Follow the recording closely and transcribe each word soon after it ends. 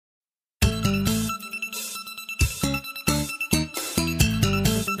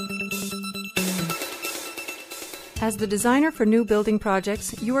As the designer for new building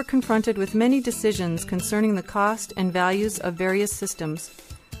projects, you are confronted with many decisions concerning the cost and values of various systems.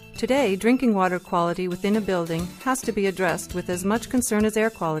 Today, drinking water quality within a building has to be addressed with as much concern as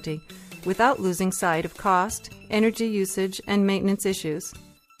air quality, without losing sight of cost, energy usage, and maintenance issues.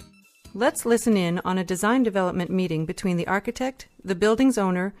 Let's listen in on a design development meeting between the architect, the building's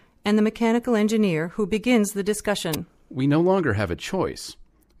owner, and the mechanical engineer who begins the discussion. We no longer have a choice.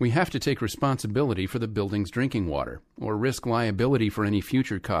 We have to take responsibility for the building's drinking water, or risk liability for any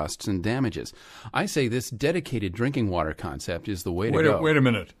future costs and damages. I say this dedicated drinking water concept is the way to go. Wait a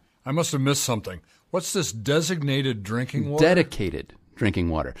minute. I must have missed something. What's this designated drinking water? Dedicated drinking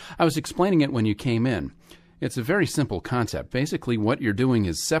water. I was explaining it when you came in. It's a very simple concept. Basically, what you're doing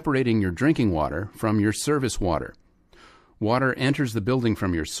is separating your drinking water from your service water. Water enters the building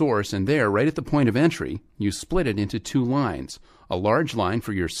from your source, and there, right at the point of entry, you split it into two lines. A large line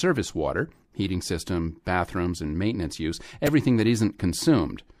for your service water, heating system, bathrooms, and maintenance use, everything that isn't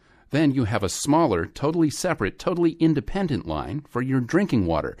consumed. Then you have a smaller, totally separate, totally independent line for your drinking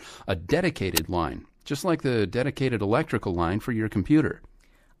water, a dedicated line, just like the dedicated electrical line for your computer.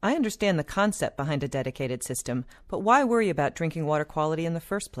 I understand the concept behind a dedicated system, but why worry about drinking water quality in the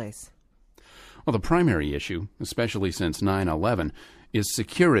first place? Well, the primary issue, especially since 9/11, is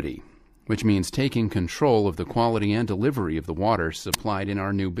security, which means taking control of the quality and delivery of the water supplied in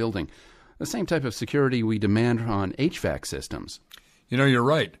our new building. The same type of security we demand on HVAC systems. You know, you're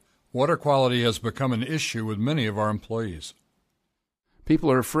right. Water quality has become an issue with many of our employees.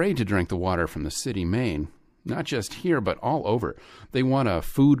 People are afraid to drink the water from the city main, not just here, but all over. They want a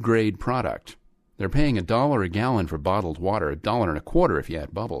food-grade product. They're paying $1 a gallon for bottled water, $1.25 if you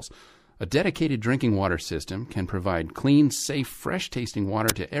add bubbles. A dedicated drinking water system can provide clean, safe, fresh-tasting water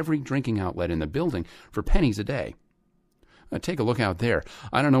to every drinking outlet in the building for pennies a day. Take a look out there.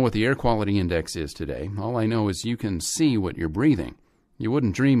 I don't know what the air quality index is today. All I know is you can see what you're breathing. You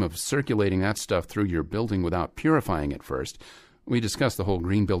wouldn't dream of circulating that stuff through your building without purifying it first. We discussed the whole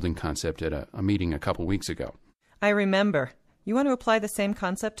green building concept at a meeting a couple weeks ago. I remember. You want to apply the same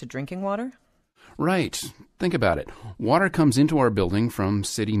concept to drinking water? Right. Think about it. Water comes into our building from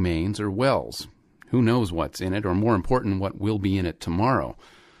city mains or wells. Who knows what's in it, or more important, what will be in it tomorrow.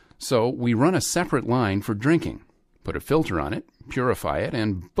 So we run a separate line for drinking, put a filter on it, purify it,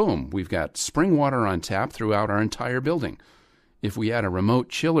 and boom, we've got spring water on tap throughout our entire building. If we add a remote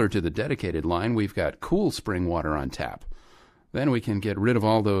chiller to the dedicated line, we've got cool spring water on tap. Then we can get rid of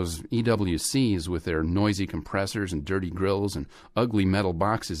all those EWCs with their noisy compressors and dirty grills and ugly metal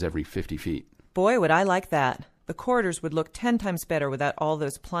boxes every 50 feet. Boy, would I like that. The corridors would look 10 times better without all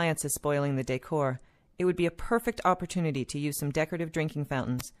those appliances spoiling the decor. It would be a perfect opportunity to use some decorative drinking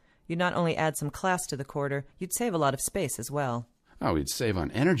fountains. You'd not only add some class to the corridor, you'd save a lot of space as well. Oh, we'd save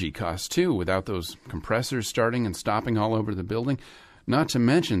on energy costs, too, without those compressors starting and stopping all over the building. Not to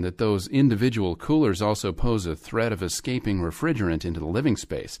mention that those individual coolers also pose a threat of escaping refrigerant into the living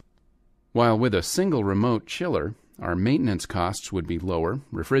space. While with a single remote chiller, our maintenance costs would be lower,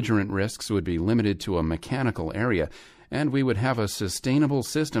 refrigerant risks would be limited to a mechanical area, and we would have a sustainable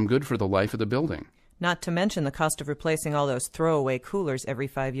system good for the life of the building. Not to mention the cost of replacing all those throwaway coolers every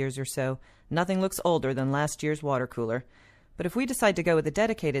 5 years or so. Nothing looks older than last year's water cooler. But if we decide to go with a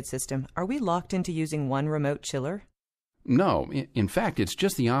dedicated system, are we locked into using one remote chiller? No, in fact, it's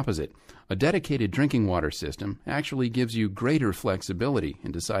just the opposite. A dedicated drinking water system actually gives you greater flexibility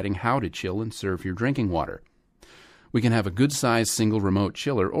in deciding how to chill and serve your drinking water. We can have a good-sized single remote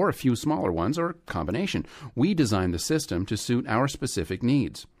chiller or a few smaller ones or a combination. We designed the system to suit our specific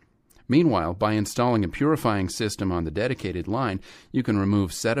needs. Meanwhile, by installing a purifying system on the dedicated line, you can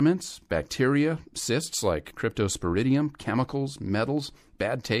remove sediments, bacteria, cysts like cryptosporidium, chemicals, metals,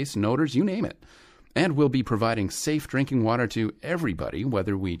 bad taste, and odors, you name it. And we'll be providing safe drinking water to everybody,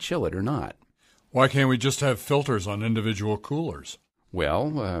 whether we chill it or not. Why can't we just have filters on individual coolers?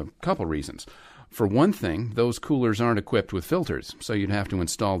 Well, a couple reasons. For one thing, those coolers aren't equipped with filters, so you'd have to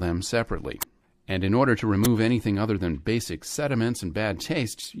install them separately. And in order to remove anything other than basic sediments and bad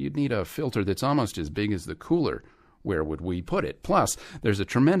tastes, you'd need a filter that's almost as big as the cooler. Where would we put it? Plus, there's a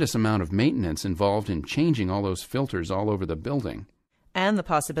tremendous amount of maintenance involved in changing all those filters all over the building. And the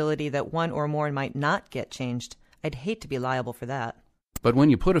possibility that one or more might not get changed. I'd hate to be liable for that. But when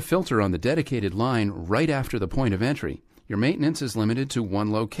you put a filter on the dedicated line right after the point of entry, your maintenance is limited to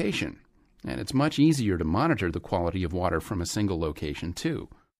one location. And it's much easier to monitor the quality of water from a single location, too.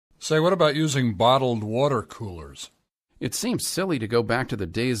 Say, what about using bottled water coolers? It seems silly to go back to the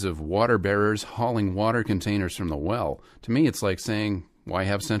days of water bearers hauling water containers from the well. To me, it's like saying, why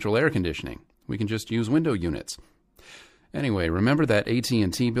have central air conditioning? We can just use window units. Anyway, remember that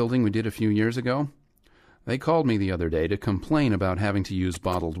AT&T building we did a few years ago? They called me the other day to complain about having to use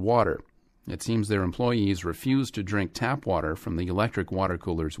bottled water. It seems their employees refused to drink tap water from the electric water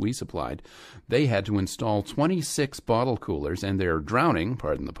coolers we supplied. They had to install 26 bottle coolers, and they're drowning,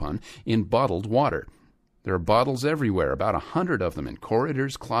 pardon the pun, in bottled water. There are bottles everywhere, about 100 of them, in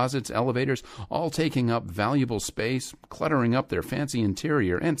corridors, closets, elevators, all taking up valuable space, cluttering up their fancy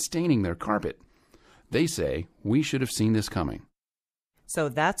interior, and staining their carpet. They say we should have seen this coming. So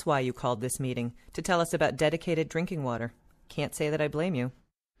that's why you called this meeting, to tell us about dedicated drinking water. Can't say that I blame you.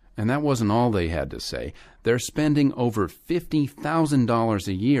 And that wasn't all they had to say. They're spending over $50,000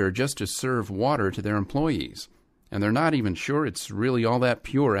 a year just to serve water to their employees. And they're not even sure it's really all that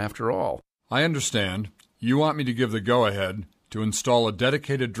pure after all. I understand. You want me to give the go-ahead to install a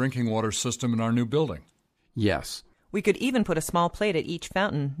dedicated drinking water system in our new building? Yes. We could even put a small plate at each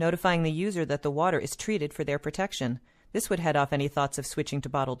fountain notifying the user that the water is treated for their protection. This would head off any thoughts of switching to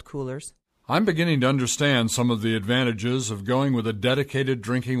bottled coolers. I'm beginning to understand some of the advantages of going with a dedicated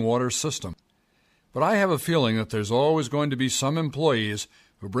drinking water system. But I have a feeling that there's always going to be some employees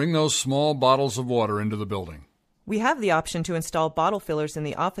who bring those small bottles of water into the building. We have the option to install bottle fillers in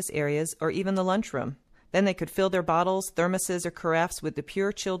the office areas or even the lunchroom. Then they could fill their bottles, thermoses, or carafes with the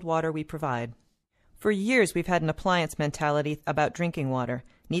pure chilled water we provide. For years, we've had an appliance mentality about drinking water.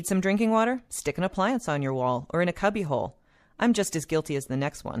 Need some drinking water? Stick an appliance on your wall or in a cubby hole. I'm just as guilty as the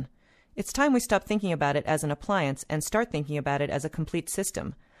next one. It's time we stop thinking about it as an appliance and start thinking about it as a complete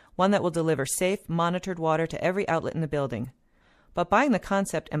system, one that will deliver safe, monitored water to every outlet in the building. But buying the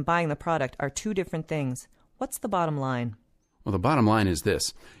concept and buying the product are two different things. What's the bottom line? Well, the bottom line is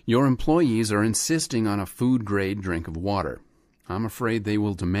this. Your employees are insisting on a food-grade drink of water. I'm afraid they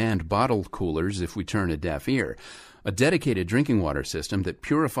will demand bottled coolers if we turn a deaf ear. A dedicated drinking water system that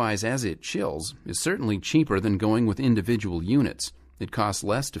purifies as it chills is certainly cheaper than going with individual units. It costs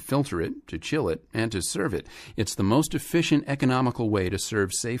less to filter it, to chill it, and to serve it. It's the most efficient, economical way to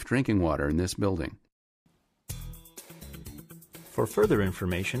serve safe drinking water in this building. For further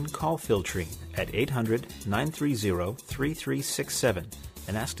information, call Filtrine at 800-930-3367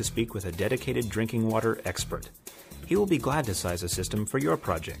 and ask to speak with a dedicated drinking water expert. He will be glad to size a system for your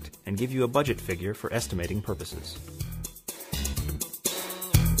project and give you a budget figure for estimating purposes.